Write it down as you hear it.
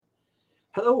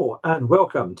Hello and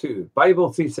welcome to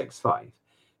Bible 365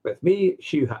 with me,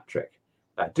 Hugh Hatrick.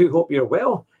 I do hope you're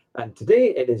well, and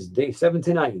today it is day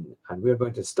 79, and we're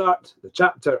going to start the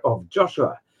chapter of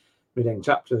Joshua, reading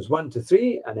chapters 1 to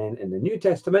 3, and then in the New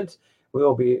Testament we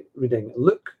will be reading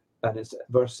Luke, and it's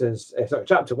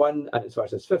chapter 1, and it's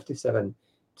verses 57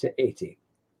 to 80.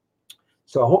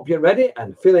 So I hope you're ready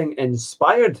and feeling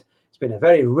inspired. It's been a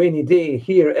very rainy day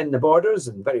here in the borders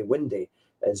and very windy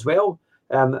as well.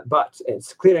 But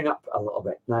it's clearing up a little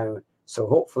bit now. So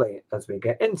hopefully, as we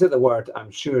get into the word, I'm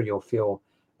sure you'll feel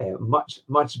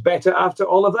much better after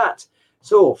all of that.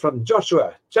 So from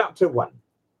Joshua chapter 1.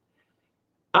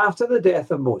 After the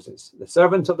death of Moses, the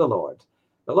servant of the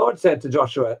Lord said to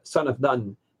Joshua, son of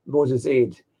Nun, Moses'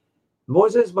 aide,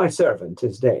 Moses, my servant,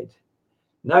 is dead.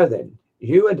 Now then,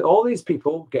 you and all these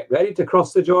people get ready to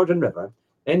cross the Jordan River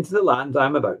into the land I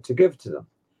am about to give to them,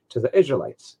 to the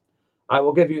Israelites. I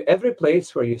will give you every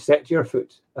place where you set your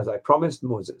foot, as I promised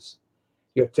Moses.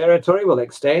 Your territory will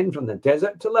extend from the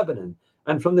desert to Lebanon,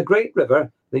 and from the great river,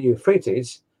 the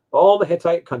Euphrates, all the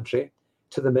Hittite country,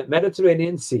 to the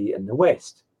Mediterranean Sea in the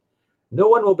west. No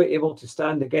one will be able to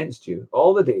stand against you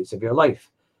all the days of your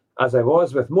life. As I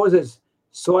was with Moses,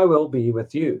 so I will be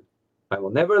with you. I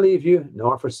will never leave you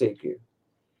nor forsake you.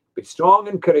 Be strong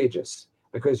and courageous,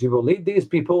 because you will lead these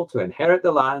people to inherit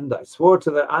the land I swore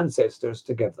to their ancestors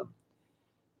to give them.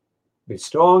 Be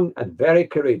strong and very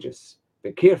courageous.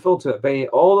 Be careful to obey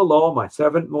all the law my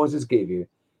servant Moses gave you.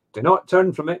 Do not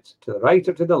turn from it to the right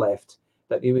or to the left,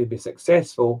 that you may be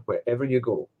successful wherever you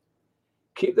go.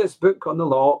 Keep this book on the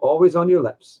law always on your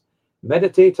lips.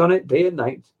 Meditate on it day and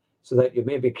night, so that you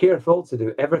may be careful to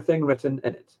do everything written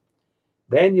in it.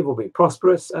 Then you will be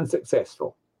prosperous and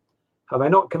successful. Have I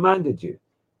not commanded you?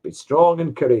 Be strong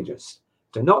and courageous.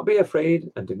 Do not be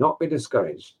afraid and do not be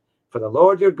discouraged, for the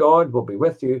Lord your God will be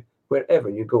with you wherever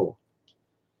you go.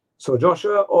 So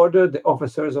Joshua ordered the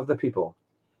officers of the people,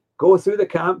 go through the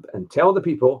camp and tell the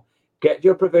people, get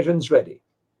your provisions ready.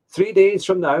 3 days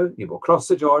from now, you will cross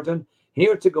the Jordan,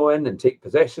 here to go in and take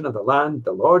possession of the land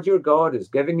the Lord your God is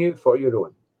giving you for your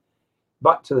own.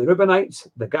 But to the Reubenites,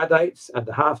 the Gadites, and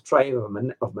the half-tribe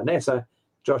of Manasseh,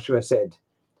 Joshua said,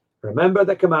 remember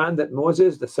the command that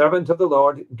Moses, the servant of the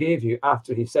Lord, gave you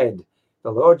after he said,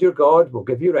 the Lord your God will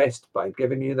give you rest by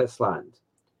giving you this land.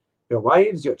 Your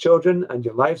wives, your children, and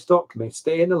your livestock may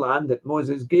stay in the land that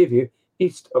Moses gave you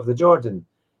east of the Jordan.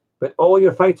 But all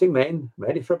your fighting men,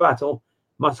 ready for battle,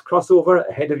 must cross over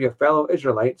ahead of your fellow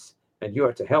Israelites, and you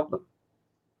are to help them.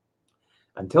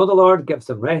 Until the Lord gives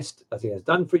them rest, as he has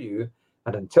done for you,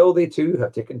 and until they too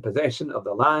have taken possession of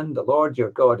the land the Lord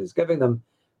your God is giving them,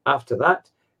 after that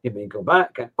you may go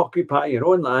back and occupy your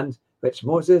own land, which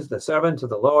Moses, the servant of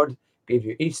the Lord, gave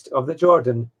you east of the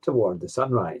Jordan toward the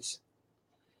sunrise.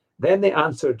 Then they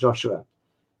answered Joshua,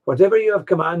 whatever you have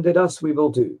commanded us we will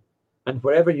do, and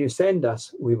wherever you send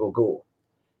us we will go.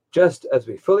 Just as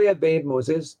we fully obeyed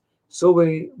Moses, so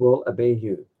we will obey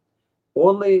you.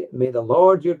 Only may the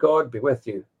Lord your God be with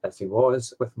you, as he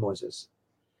was with Moses.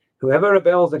 Whoever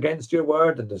rebels against your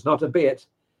word and does not obey it,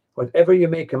 whatever you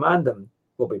may command them,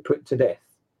 will be put to death.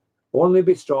 Only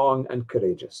be strong and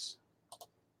courageous.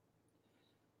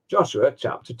 Joshua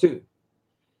chapter 2.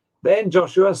 Then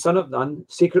Joshua, son of Nun,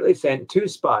 secretly sent 2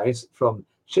 spies from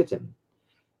Shittim.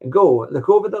 Go, look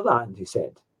over the land, he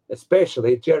said,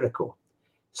 especially Jericho.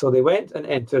 So they went and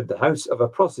entered the house of a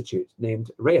prostitute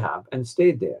named Rahab and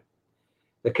stayed there.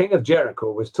 The king of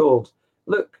Jericho was told,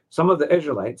 look, some of the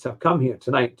Israelites have come here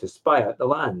tonight to spy out the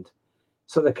land.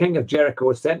 So the king of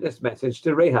Jericho sent this message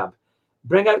to Rahab,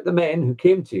 bring out the men who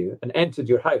came to you and entered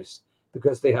your house,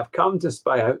 because they have come to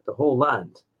spy out the whole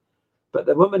land. But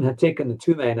the woman had taken the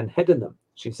 2 men and hidden them.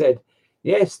 She said,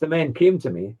 yes, the men came to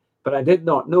me, but I did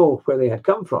not know where they had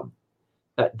come from.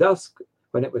 At dusk,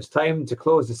 when it was time to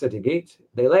close the city gate,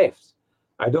 they left.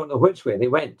 I don't know which way they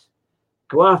went.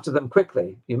 Go after them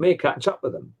quickly. You may catch up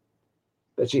with them.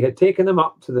 But she had taken them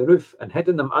up to the roof and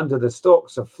hidden them under the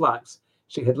stalks of flax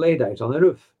she had laid out on the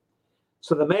roof.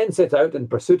 So the men set out in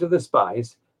pursuit of the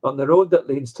spies on the road that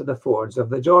leads to the fords of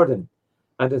the Jordan.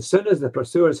 And as soon as the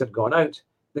pursuers had gone out,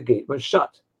 the gate was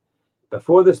shut.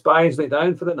 Before the spies lay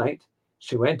down for the night,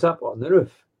 she went up on the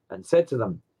roof and said to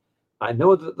them, I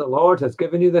know that the Lord has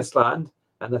given you this land,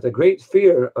 and that a great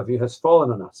fear of you has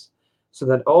fallen on us, so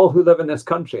that all who live in this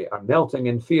country are melting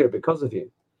in fear because of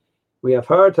you. We have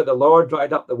heard how the Lord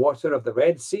dried up the water of the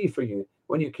Red Sea for you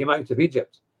when you came out of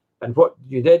Egypt, and what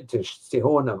you did to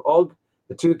Sihon and Og,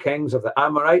 the 2 kings of the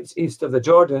Amorites east of the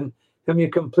Jordan, whom you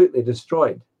completely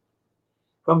destroyed.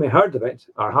 When we heard of it,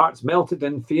 our hearts melted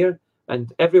in fear,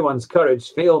 and everyone's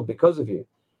courage failed because of you.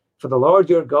 For the Lord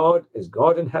your God is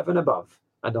God in heaven above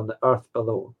and on the earth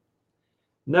below.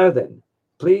 Now then,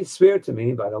 please swear to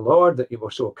me by the Lord that you will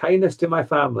show kindness to my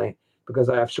family, because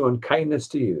I have shown kindness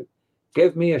to you.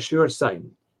 Give me a sure sign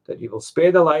that you will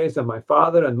spare the lives of my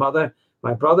father and mother,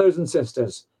 my brothers and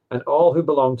sisters, and all who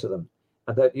belong to them,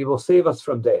 and that you will save us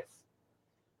from death.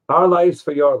 Our lives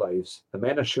for your lives, the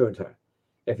men assured her.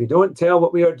 If you don't tell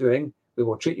what we are doing, we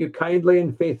will treat you kindly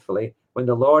and faithfully when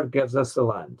the Lord gives us the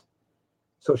land.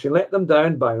 So she let them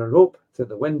down by a rope through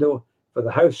the window, for the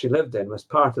house she lived in was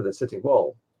part of the city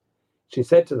wall. She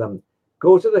said to them,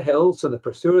 Go to the hills so the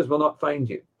pursuers will not find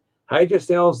you. Hide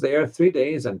yourselves there 3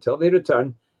 days until they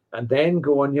return, and then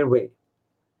go on your way.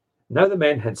 Now the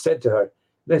men had said to her,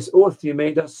 This oath you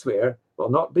made us swear will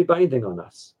not be binding on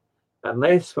us,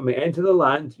 unless when we enter the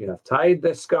land you have tied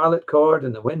this scarlet cord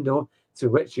in the window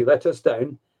through which you let us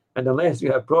down, and unless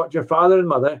you have brought your father and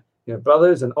mother, your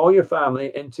brothers, and all your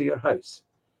family into your house.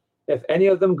 If any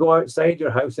of them go outside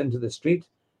your house into the street,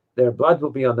 their blood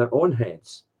will be on their own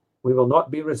heads. We will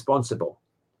not be responsible.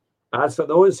 As for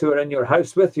those who are in your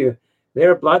house with you,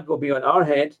 their blood will be on our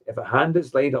head if a hand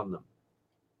is laid on them.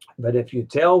 But if you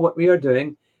tell what we are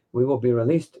doing, we will be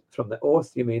released from the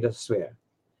oath you made us swear.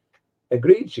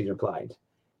 Agreed, she replied.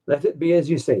 Let it be as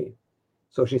you say.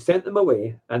 So she sent them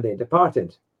away, and they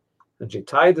departed. And she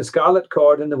tied the scarlet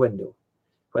cord in the window.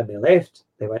 When they left,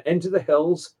 they went into the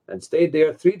hills and stayed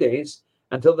there 3 days,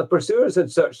 until the pursuers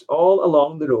had searched all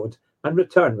along the road and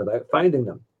returned without finding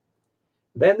them.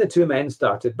 Then the 2 men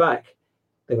started back.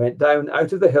 They went down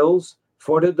out of the hills,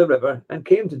 forded the river, and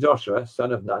came to Joshua,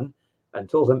 son of Nun, and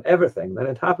told him everything that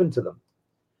had happened to them.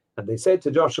 And they said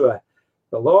to Joshua,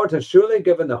 The Lord has surely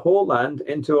given the whole land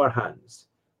into our hands.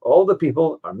 All the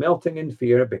people are melting in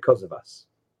fear because of us.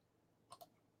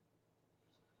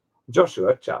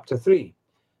 Joshua chapter 3.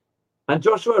 And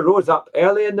Joshua rose up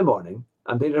early in the morning,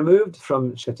 and they removed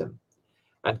from Shittim,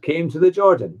 and came to the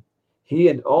Jordan, he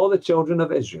and all the children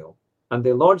of Israel, and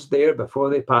they lodged there before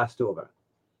they passed over.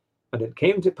 And it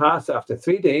came to pass after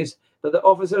 3 days that the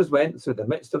officers went through the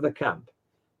midst of the camp,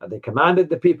 and they commanded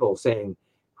the people, saying,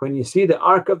 When you see the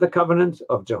ark of the covenant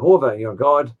of Jehovah your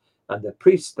God, and the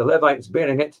priests the Levites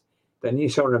bearing it, then ye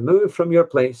shall remove from your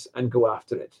place and go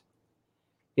after it.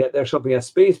 Yet there shall be a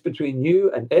space between you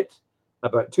and it,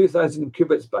 about 2,000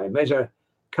 cubits by measure.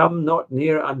 Come not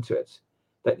near unto it,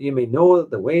 that ye may know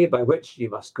the way by which ye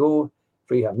must go,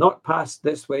 for ye have not passed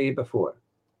this way before.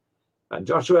 And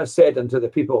Joshua said unto the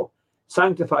people,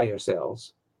 Sanctify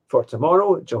yourselves, for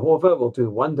tomorrow Jehovah will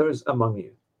do wonders among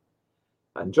you.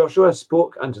 And Joshua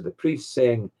spoke unto the priests,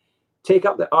 saying, Take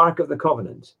up the ark of the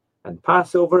covenant, and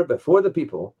pass over before the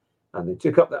people. And they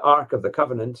took up the ark of the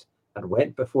covenant, and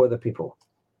went before the people.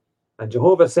 And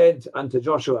Jehovah said unto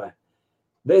Joshua,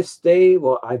 This day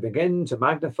will I begin to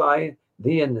magnify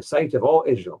thee in the sight of all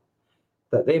Israel,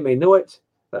 that they may know it,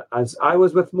 that as I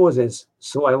was with Moses,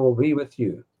 so I will be with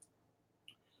you.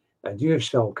 And you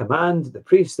shall command the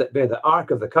priests that bear the ark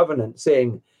of the covenant,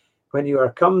 saying, When you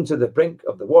are come to the brink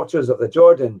of the waters of the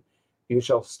Jordan, you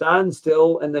shall stand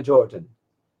still in the Jordan.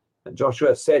 And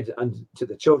Joshua said unto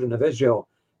the children of Israel,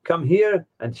 Come here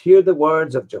and hear the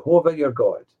words of Jehovah your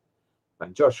God.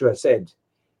 And Joshua said,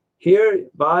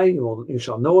 Hereby you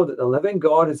shall know that the living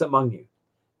God is among you,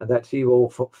 and that he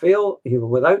will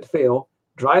without fail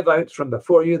drive out from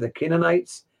before you the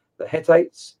Canaanites, the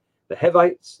Hittites, the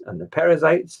Hivites, and the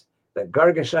Perizzites, the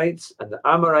Girgashites, and the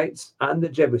Amorites, and the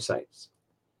Jebusites.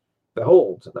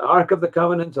 Behold, the ark of the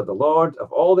covenant of the Lord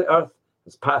of all the earth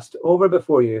has passed over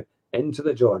before you into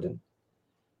the Jordan.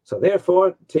 So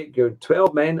therefore take your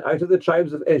 12 men out of the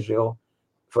tribes of Israel,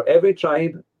 for every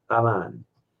tribe a man.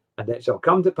 And it shall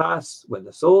come to pass, when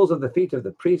the soles of the feet of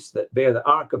the priests that bear the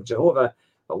ark of Jehovah,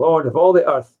 the Lord of all the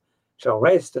earth, shall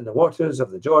rest in the waters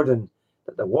of the Jordan,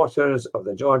 that the waters of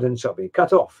the Jordan shall be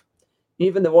cut off,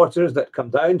 even the waters that come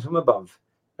down from above,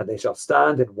 and they shall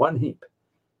stand in one heap.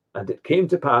 And it came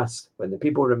to pass, when the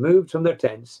people removed from their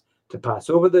tents to pass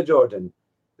over the Jordan,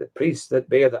 the priests that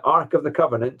bear the ark of the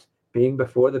covenant being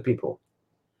before the people.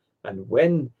 And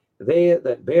when they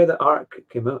that bear the ark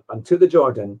came unto the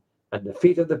Jordan, and the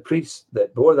feet of the priests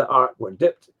that bore the ark were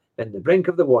dipped in the brink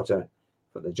of the water,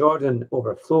 for the Jordan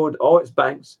overflowed all its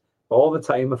banks all the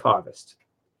time of harvest.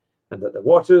 And that the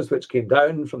waters which came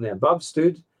down from the above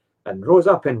stood, and rose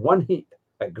up in one heap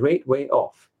a great way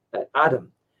off, at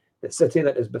Adam, the city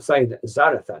that is beside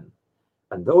Zarethan.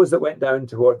 And those that went down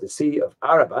toward the sea of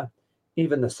Arabah,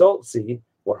 even the salt sea,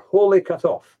 were wholly cut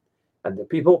off, and the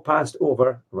people passed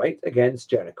over right against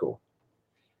Jericho.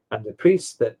 And the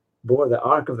priests that bore the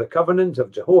ark of the covenant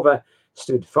of Jehovah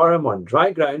stood firm on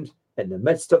dry ground in the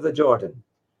midst of the Jordan.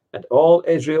 And all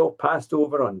Israel passed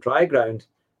over on dry ground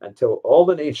until all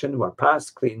the nation were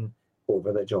passed clean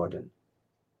over the Jordan.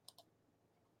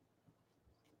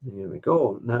 Here we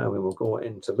go. Now we will go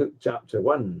into Luke chapter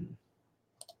 1,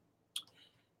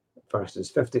 verses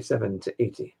 57 to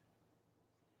 80.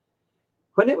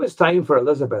 When it was time for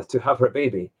Elizabeth to have her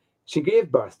baby, she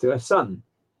gave birth to a son.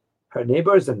 Her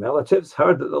neighbors and relatives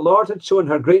heard that the Lord had shown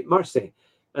her great mercy,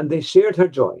 and they shared her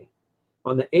joy.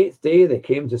 On the 8th day they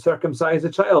came to circumcise the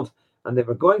child, and they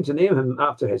were going to name him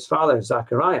after his father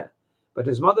Zachariah. But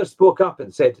his mother spoke up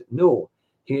and said, "No,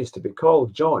 he is to be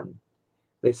called John."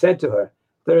 They said to her,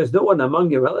 "There is no one among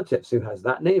your relatives who has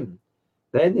that name."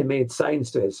 Then they made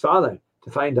signs to his father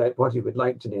to find out what he would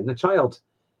like to name the child.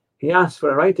 He asked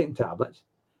for a writing tablet,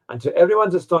 and to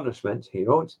everyone's astonishment, he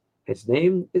wrote, "His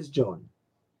name is John."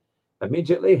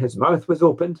 Immediately his mouth was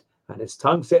opened and his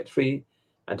tongue set free,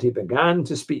 and he began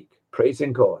to speak,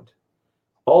 praising God.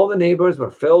 All the neighbors were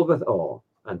filled with awe,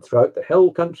 and throughout the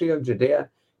hill country of Judea,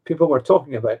 people were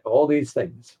talking about all these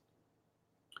things.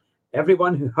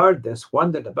 Everyone who heard this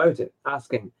wondered about it,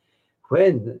 asking,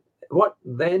 "What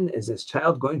then is this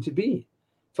child going to be?"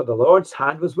 For the Lord's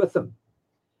hand was with him.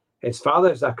 His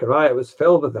father Zachariah was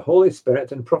filled with the Holy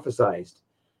Spirit and prophesied,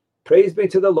 "Praise be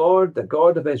to the Lord, the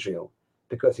God of Israel,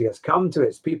 because he has come to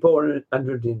his people and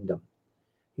redeemed them.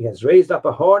 He has raised up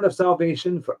a horn of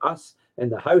salvation for us in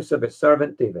the house of his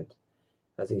servant David.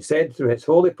 As he said through his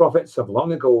holy prophets of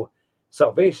long ago,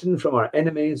 salvation from our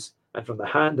enemies and from the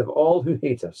hand of all who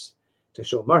hate us, to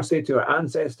show mercy to our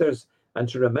ancestors and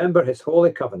to remember his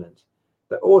holy covenant,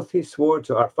 the oath he swore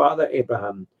to our father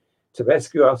Abraham, to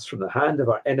rescue us from the hand of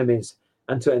our enemies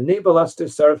and to enable us to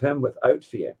serve him without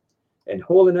fear, in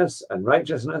holiness and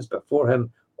righteousness before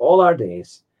him all our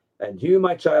days. And you,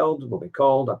 my child, will be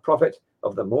called a prophet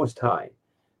of the Most High,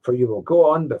 for you will go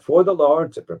on before the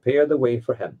Lord to prepare the way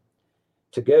for him,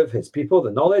 to give his people the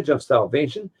knowledge of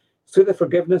salvation through the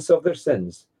forgiveness of their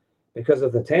sins, because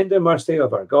of the tender mercy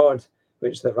of our God,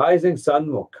 which the rising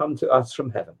sun will come to us from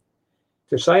heaven,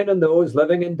 to shine on those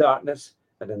living in darkness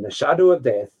and in the shadow of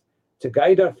death, to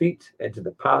guide our feet into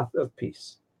the path of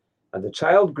peace." And the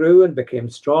child grew and became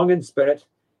strong in spirit,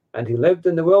 and he lived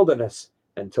in the wilderness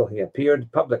until he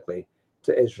appeared publicly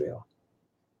to Israel.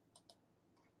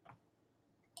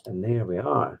 And there we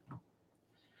are.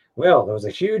 Well, there was a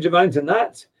huge amount in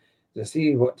that to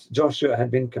see what Joshua had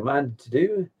been commanded to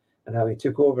do and how he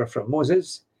took over from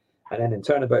Moses, and then in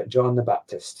turn about John the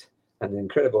Baptist, and the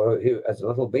incredible how he, as a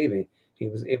little baby, he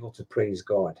was able to praise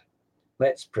God.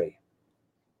 Let's pray.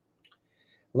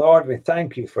 Lord, we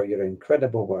thank you for your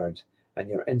incredible word and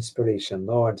your inspiration,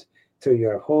 Lord, through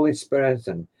your Holy Spirit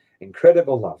and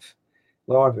incredible love.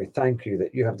 Lord, we thank you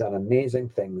that you have done amazing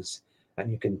things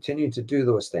and you continue to do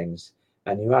those things.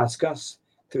 And you ask us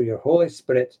through your Holy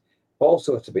Spirit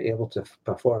also to be able to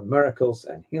perform miracles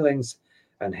and healings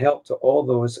and help to all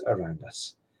those around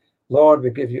us. Lord, we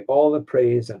give you all the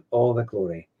praise and all the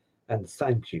glory, and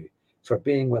thank you for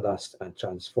being with us and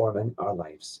transforming our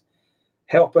lives.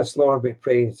 Help us, Lord, we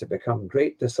pray, to become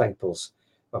great disciples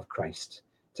of Christ,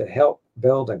 to help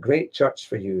build a great church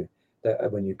for you,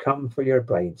 that when you come for your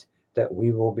bride, that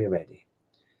we will be ready.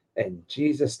 In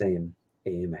Jesus' name,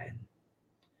 amen.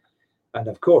 And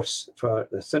of course, for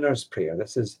the sinner's prayer,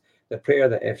 this is the prayer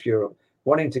that if you're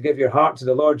wanting to give your heart to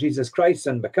the Lord Jesus Christ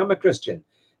and become a Christian,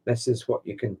 this is what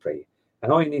you can pray.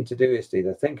 And all you need to do is to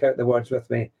either think out the words with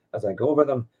me as I go over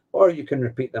them, or you can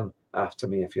repeat them after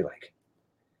me if you like.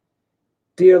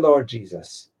 Dear Lord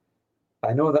Jesus,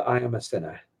 I know that I am a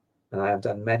sinner and I have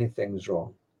done many things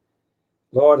wrong.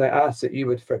 Lord, I ask that you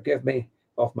would forgive me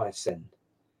of my sin.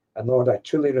 And Lord, I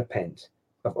truly repent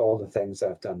of all the things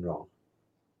I've done wrong.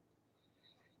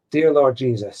 Dear Lord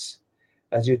Jesus,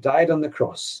 as you died on the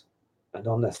cross and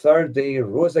on the third day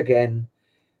rose again,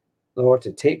 Lord,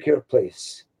 to take your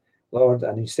place, Lord,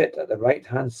 and you sit at the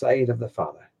right-hand side of the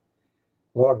Father.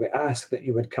 Lord, we ask that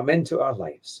you would come into our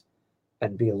lives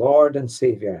and be Lord and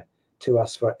Saviour to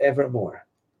us forevermore.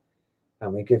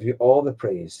 And we give you all the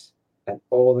praise and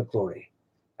all the glory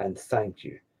and thank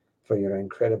you for your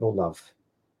incredible love.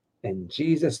 In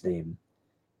Jesus' name,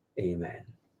 amen.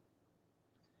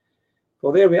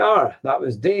 Well, there we are. That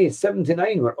was day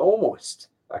 79. We're almost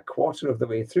a quarter of the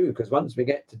way through, because once we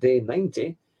get to day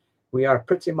 90, we are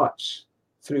pretty much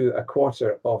through a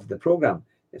quarter of the program.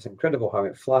 It's incredible how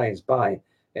it flies by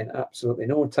in absolutely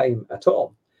no time at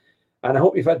all. And I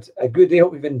hope you've had a good day. I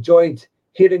hope you've enjoyed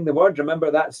hearing the word. Remember,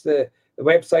 that's the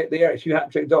website there at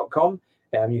hughhatrick.com.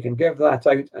 You can give that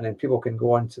out, and then people can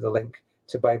go on to the link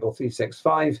to Bible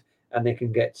 365, and they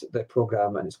can get the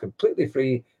program, and it's completely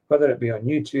free, whether it be on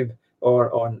YouTube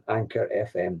or on Anchor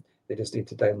FM. They just need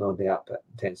to download the app. It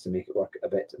tends to make it work a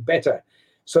bit better.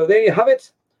 So there you have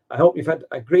it. I hope you've had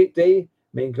a great day.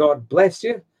 May God bless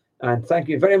you. And thank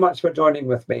you very much for joining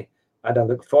with me. And I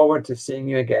look forward to seeing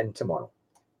you again tomorrow.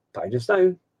 Bye just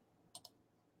now.